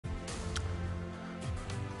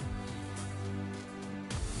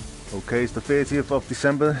Okay, it's the 30th of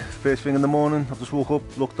December, first thing in the morning. I just woke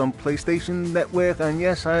up, looked on PlayStation Network, and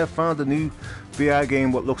yes, I have found a new VR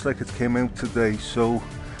game, what looks like it came out today, so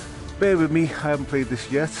bear with me, I haven't played this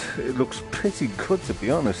yet. It looks pretty good, to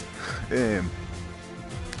be honest. I've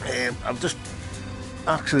just,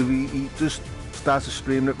 actually, we just started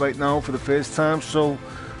streaming it right now for the first time, so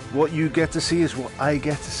what you get to see is what I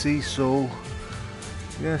get to see, so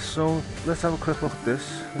yeah, so let's have a quick look at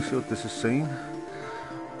this, let's see what this is saying.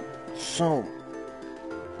 So,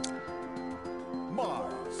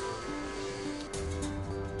 Mars.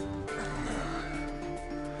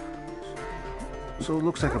 So it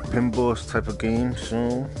looks like a pinball type of game.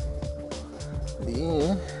 So,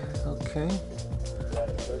 yeah, okay.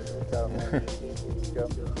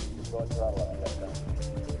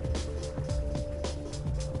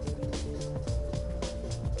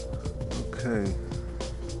 Okay.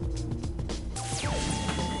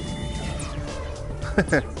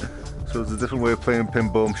 So it's a different way of playing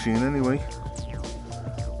pinball machine anyway.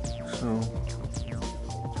 So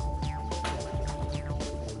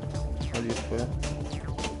how do you play?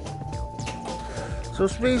 So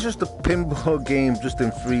it's really just a pinball game just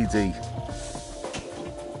in 3D.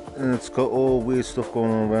 And it's got all weird stuff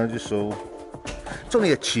going on around you, so it's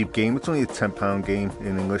only a cheap game, it's only a £10 game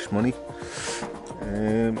in English money.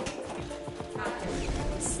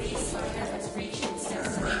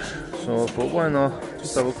 So I thought, why not?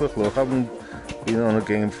 Just have a quick look. I haven't been on a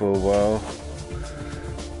game for a while.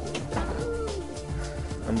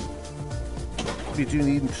 You do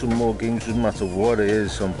need some more games, no matter what it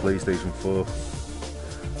is, on PlayStation 4.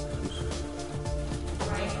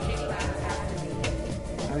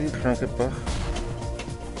 How do you crank it back?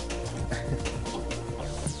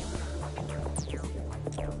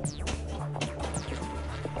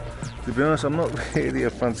 To be honest, I'm not really a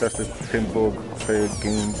fantastic pinball player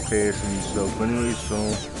game person myself anyway, so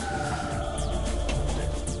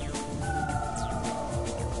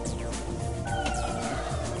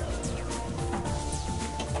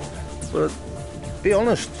but be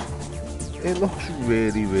honest, it looks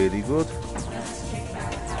really good,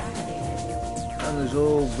 and there's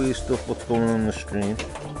all weird stuff what's going on the screen.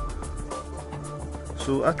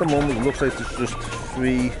 So at the moment it looks like there's just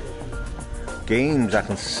 3 games I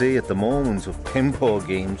can see at the moment of pinball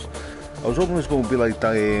games. I was hoping it was going to be like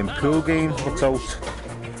that pool game what's out.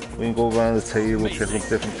 We can go around the table, pick up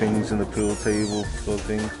different things in the pool table sort of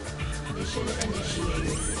thing.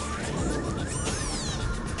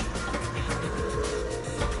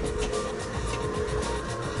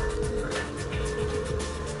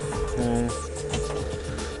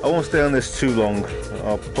 I won't stay on this too long.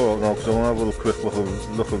 I'll put it now because I want to have a quick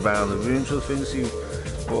look around the room sort of thing, see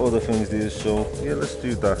what other things there is. So yeah, let's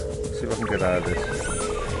do that. See if I can get out of this.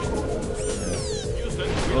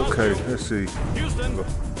 Okay, let's see.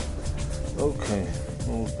 Okay,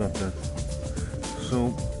 almost done then.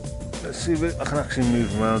 So let's see if I can actually move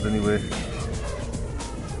around anyway.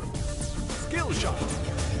 Skill shot.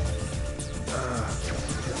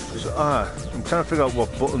 I'm trying to figure out what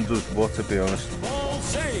button does what, to be honest. Ball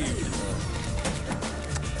saved.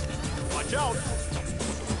 Watch out.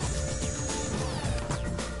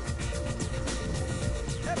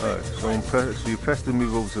 Alright, so you press to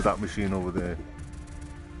move over to that machine over there.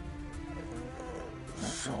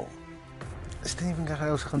 So, is there anything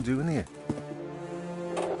else I can do in here?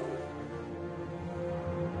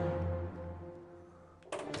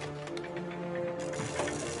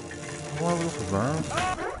 I'll have a look around.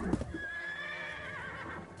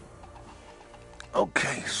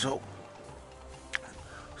 Okay, so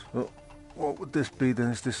what would this be then?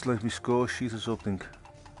 Is this like my score sheet or something?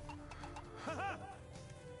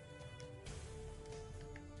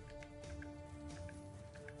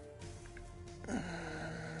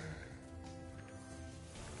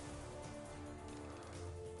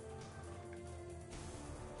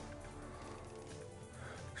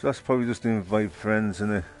 So that's probably just to invite friends,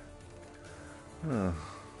 isn't it? Oh.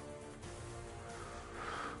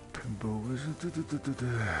 Pinball, is it?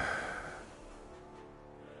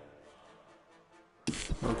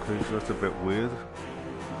 Okay, so that's a bit weird.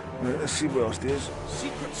 Let's see what else there is.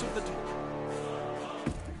 Secrets of the deep.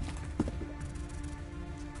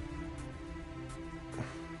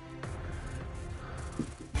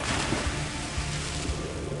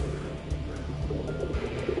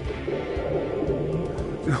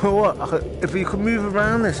 You know what? If you could move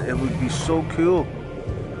around this, it would be so cool.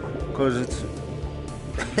 Because it's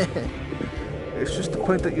it's just the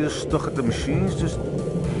point that you're stuck at the machines. Just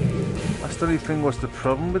that's the only thing. What's the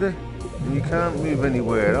problem with it? And you can't move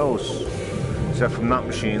anywhere else except from that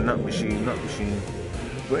machine, that machine, that machine.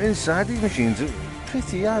 But inside these machines, it's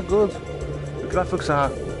pretty good. The graphics are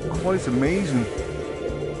quite amazing.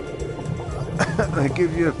 They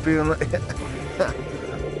give you a feeling like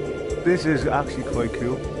this is actually quite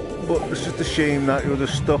cool. But it's just a shame that you're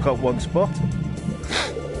just stuck at one spot.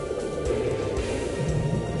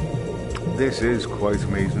 This is quite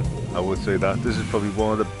amazing, I would say that. This is probably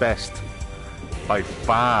one of the best, by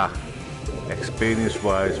far,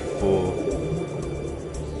 experience-wise for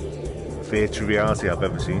virtual reality I've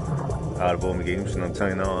ever seen out of all my games. And I'm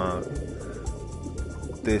telling you now,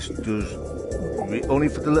 this does, only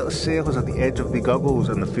for the little circles at the edge of the goggles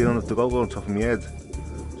and the feeling of the goggle on top of my head,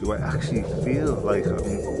 do I actually feel like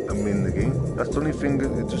I'm in the game. That's the only thing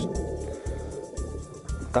that it just,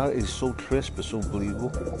 that is so crisp, it's so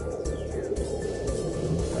believable.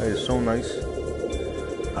 That is so nice.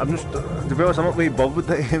 I'm just, to be honest, I'm not really bothered with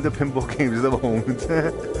the pinball games at the moment.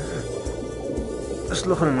 Just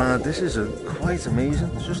looking around, this is quite amazing.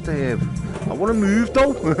 It's just I want to move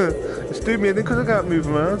though. It's doing me in because I can't move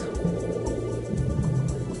around.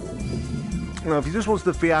 Now, if you just want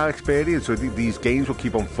the VR experience, so these games will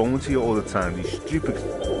keep on phoning to you all the time. These stupid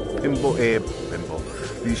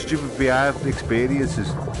these stupid VR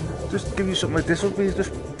experiences, just give you something like this would be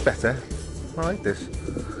just better. I like this.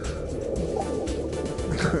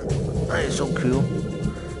 That is so cool.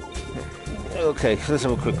 Okay, so let's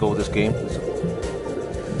have a quick go at this game.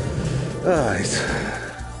 Alright.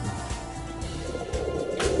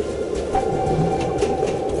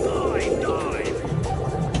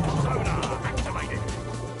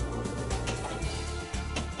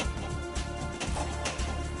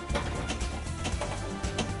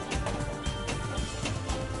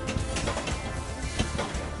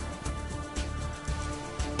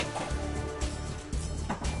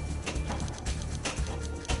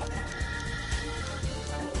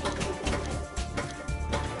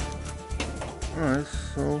 Alright,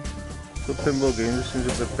 so the pinball game just seems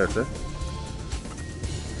a bit better.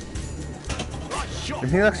 You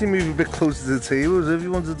can actually move a bit closer to the table if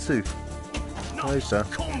you wanted to. Like that.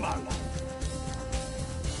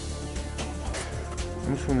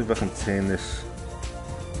 I'm just wondering if I can turn this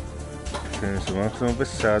around, because I'm a bit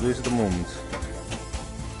sideways at the moment.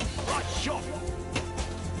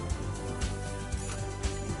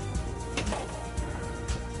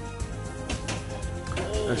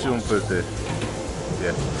 Let's see one put it there.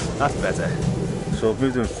 Yeah, that's better. So I've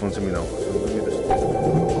moved in front of me now. So let me just...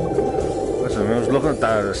 Listen, I was looking at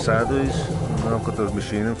that sideways, and now I've got the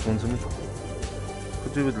machine in front of me.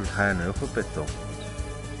 Could do with it higher up a bit though.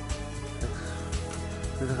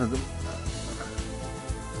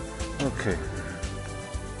 Okay.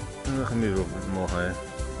 I can move up a bit more higher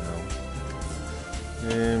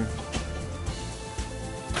now.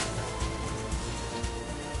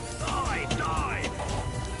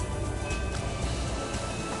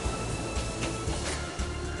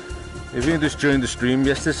 If you just joined the stream,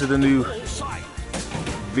 yes, this is the new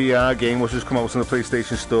VR game which has come out on the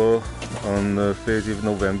PlayStation Store on the 30th of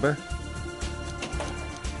November.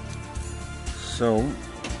 So,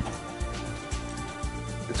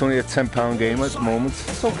 it's only a £10 game at the moment.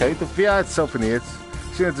 It's okay, the VR itself in here,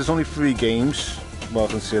 see that there's only 3 games, what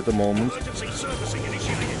I can see at the moment.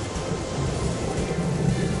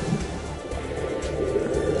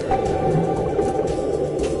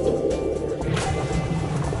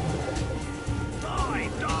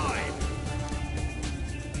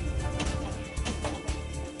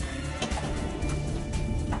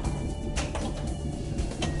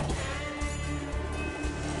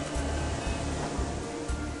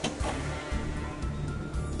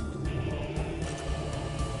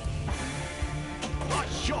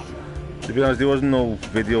 To be honest, there wasn't no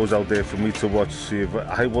videos out there for me to watch to see if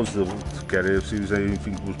I wanted to get it, see if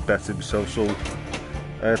anything was better myself, so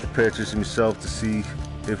I had to purchase it myself to see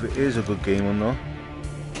if it is a good game or not.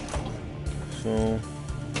 So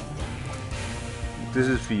this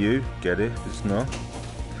is for you, get it, it's not.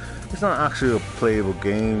 It's not actually a playable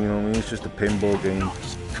game, you know what I mean, it's just a pinball game.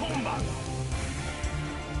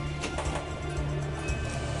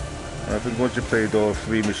 I think once you played all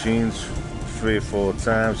 3 machines 3 or 4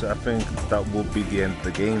 times, I think that would be the end of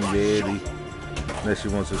the game really, unless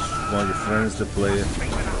you want one of your friends to play it.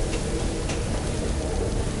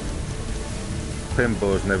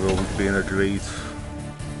 Pinball's never always been a great,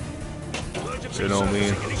 you know what I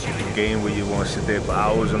mean, a game where you want to sit there for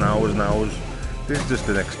hours and hours and hours. This is just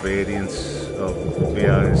an experience of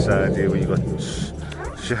VR inside here where you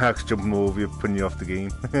got sharks jumping over you, putting you off the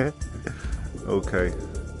game. Okay,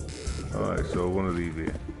 alright, so I want to leave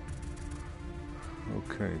here.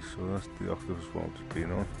 Okay, so that's the octopus one I've just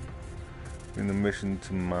been on. In the mission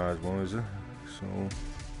to Mars one, is it? So,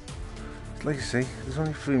 like I say, there's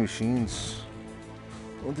only 3 machines.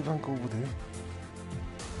 I wonder if I can go over there.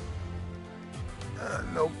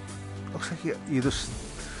 No, looks like you just.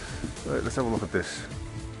 Right, let's have a look at this.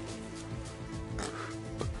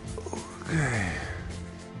 Okay.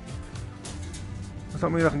 Does that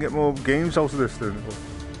mean I can get more games out of this then?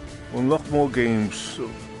 Unlock more games. So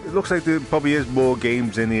it looks like there probably is more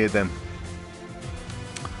games in here then.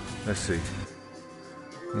 Let's see.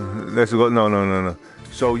 Let's go. No.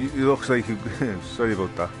 So it looks like you. Sorry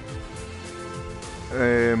about that.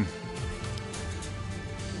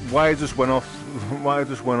 Why I just went off? Why I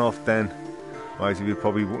just went off then? Right, you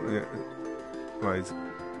probably. Right.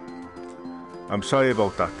 I'm sorry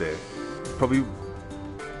about that. There. Probably.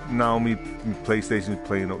 Now my PlayStation is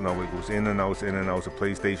playing up now. It goes in and out of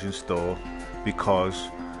PlayStation Store because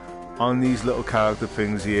on these little character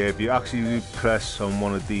things here, if you actually press on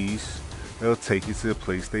one of these, it'll take you to the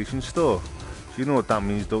PlayStation Store. So you know what that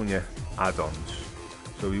means, don't you? Add-ons.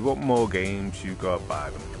 So if you want more games, you gotta buy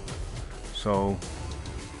them. So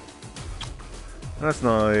that's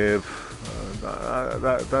not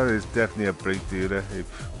that is definitely a breakthrough there.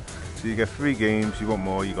 So you get 3 games, you want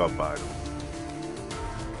more, you gotta buy them.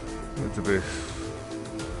 It's a bit.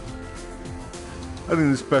 I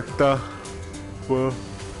didn't expect that, but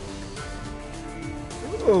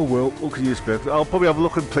oh well, what can you expect? I'll probably have a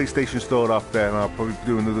look at the PlayStation Store up there, and I'll probably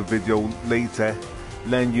do another video later,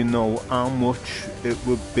 letting you know how much it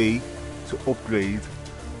would be to upgrade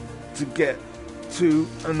to get to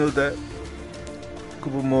another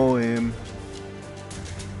couple more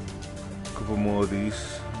of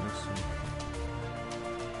these.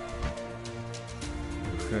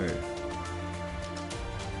 Okay.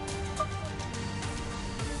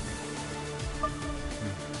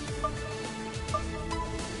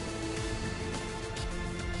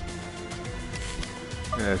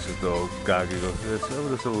 Yeah, it's a dog gagging. Let's have a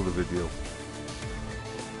the video.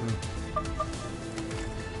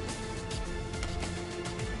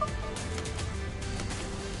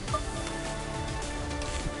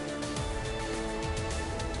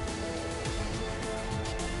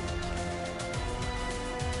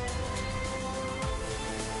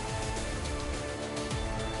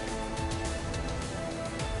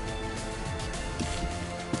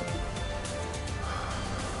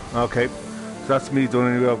 Okay, so that's me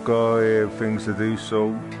done anyway. I've got things to do,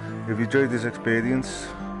 so if you enjoyed this experience,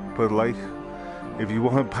 put a like. If you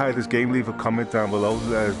want to buy this game, leave a comment down below,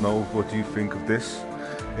 let us know what you think of this.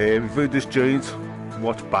 If you just joined,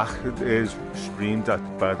 watch back. It is streamed,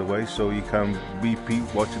 by the way, so you can repeat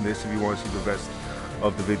watching this if you want to see the rest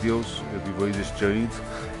of the videos, if you've already just joined.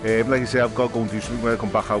 Like I say, I've got to go and do something. When I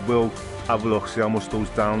come back, I will have a look, see how much those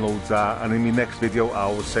downloads are, and in my next video I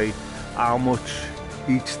will say how much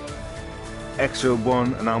each extra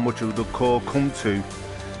one and how much of the core come to,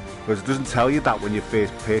 because it doesn't tell you that when you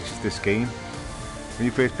first purchase this game. When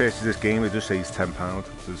you first purchase this game, it just says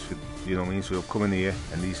 £10, you know what I mean? So you'll come in here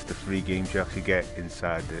and these are the 3 games you actually get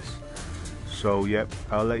inside this. So yep,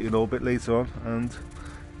 I'll let you know a bit later on, and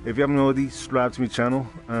if you haven't already, subscribe to my channel,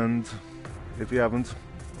 and if you haven't,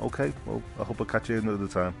 okay, well I hope I'll catch you another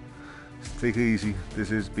time. Take it easy. This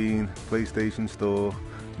has been PlayStation Store,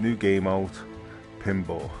 new game out,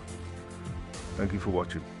 Pinball. Thank you for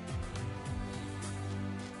watching.